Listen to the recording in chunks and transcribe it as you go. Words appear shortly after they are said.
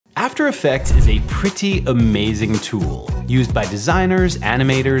After Effects is a pretty amazing tool used by designers,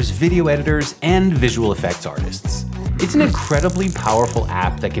 animators, video editors, and visual effects artists. It's an incredibly powerful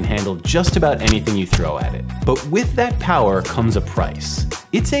app that can handle just about anything you throw at it. But with that power comes a price.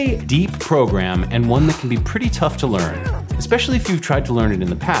 It's a deep program and one that can be pretty tough to learn, especially if you've tried to learn it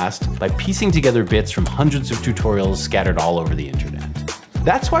in the past by piecing together bits from hundreds of tutorials scattered all over the internet.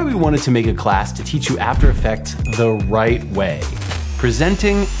 That's why we wanted to make a class to teach you After Effects the right way.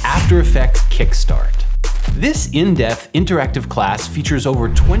 Presenting After Effects Kickstart. This in-depth interactive class features over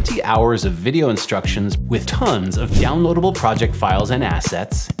 20 hours of video instructions with tons of downloadable project files and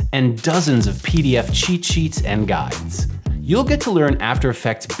assets, and dozens of PDF cheat sheets and guides. You'll get to learn After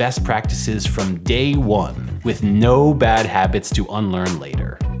Effects best practices from day one, with no bad habits to unlearn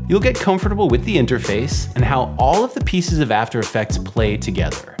later. You'll get comfortable with the interface and how all of the pieces of After Effects play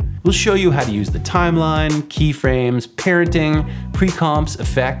together. We'll show you how to use the timeline, keyframes, parenting, pre-comps,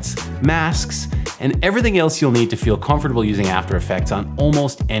 effects, masks, and everything else you'll need to feel comfortable using After Effects on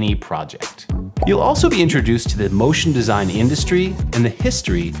almost any project. You'll also be introduced to the motion design industry and the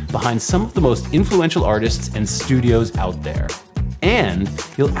history behind some of the most influential artists and studios out there. And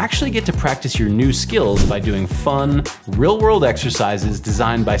you'll actually get to practice your new skills by doing fun, real-world exercises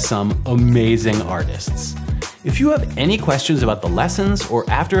designed by some amazing artists. If you have any questions about the lessons or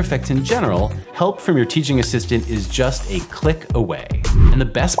After Effects in general, help from your teaching assistant is just a click away. And the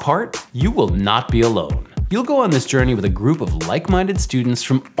best part? You will not be alone. You'll go on this journey with a group of like-minded students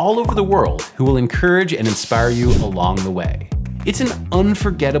from all over the world who will encourage and inspire you along the way. It's an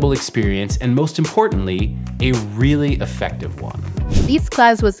unforgettable experience and, most importantly, a really effective one. This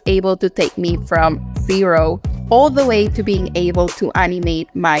class was able to take me from zero all the way to being able to animate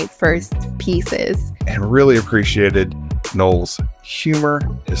my first pieces. And really appreciated Noel's humor,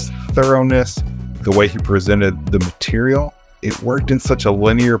 his thoroughness, the way he presented the material. It worked in such a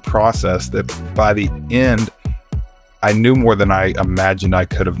linear process that by the end, I knew more than I imagined I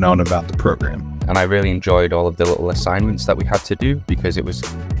could have known about the program. And I really enjoyed all of the little assignments that we had to do because it was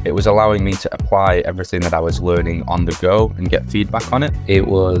allowing me to apply everything that I was learning on the go and get feedback on it. It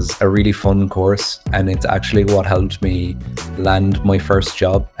was a really fun course, and it's actually what helped me land my first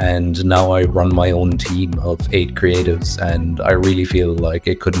job. And now I run my own team of 8 creatives, and I really feel like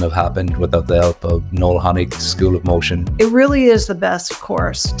it couldn't have happened without the help of Noel Honig's School of Motion. It really is the best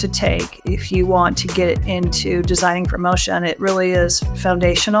course to take if you want to get into designing for motion. It really is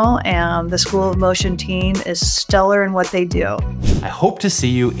foundational, and the School of Motion team is stellar in what they do. I hope to see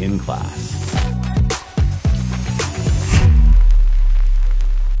you in class.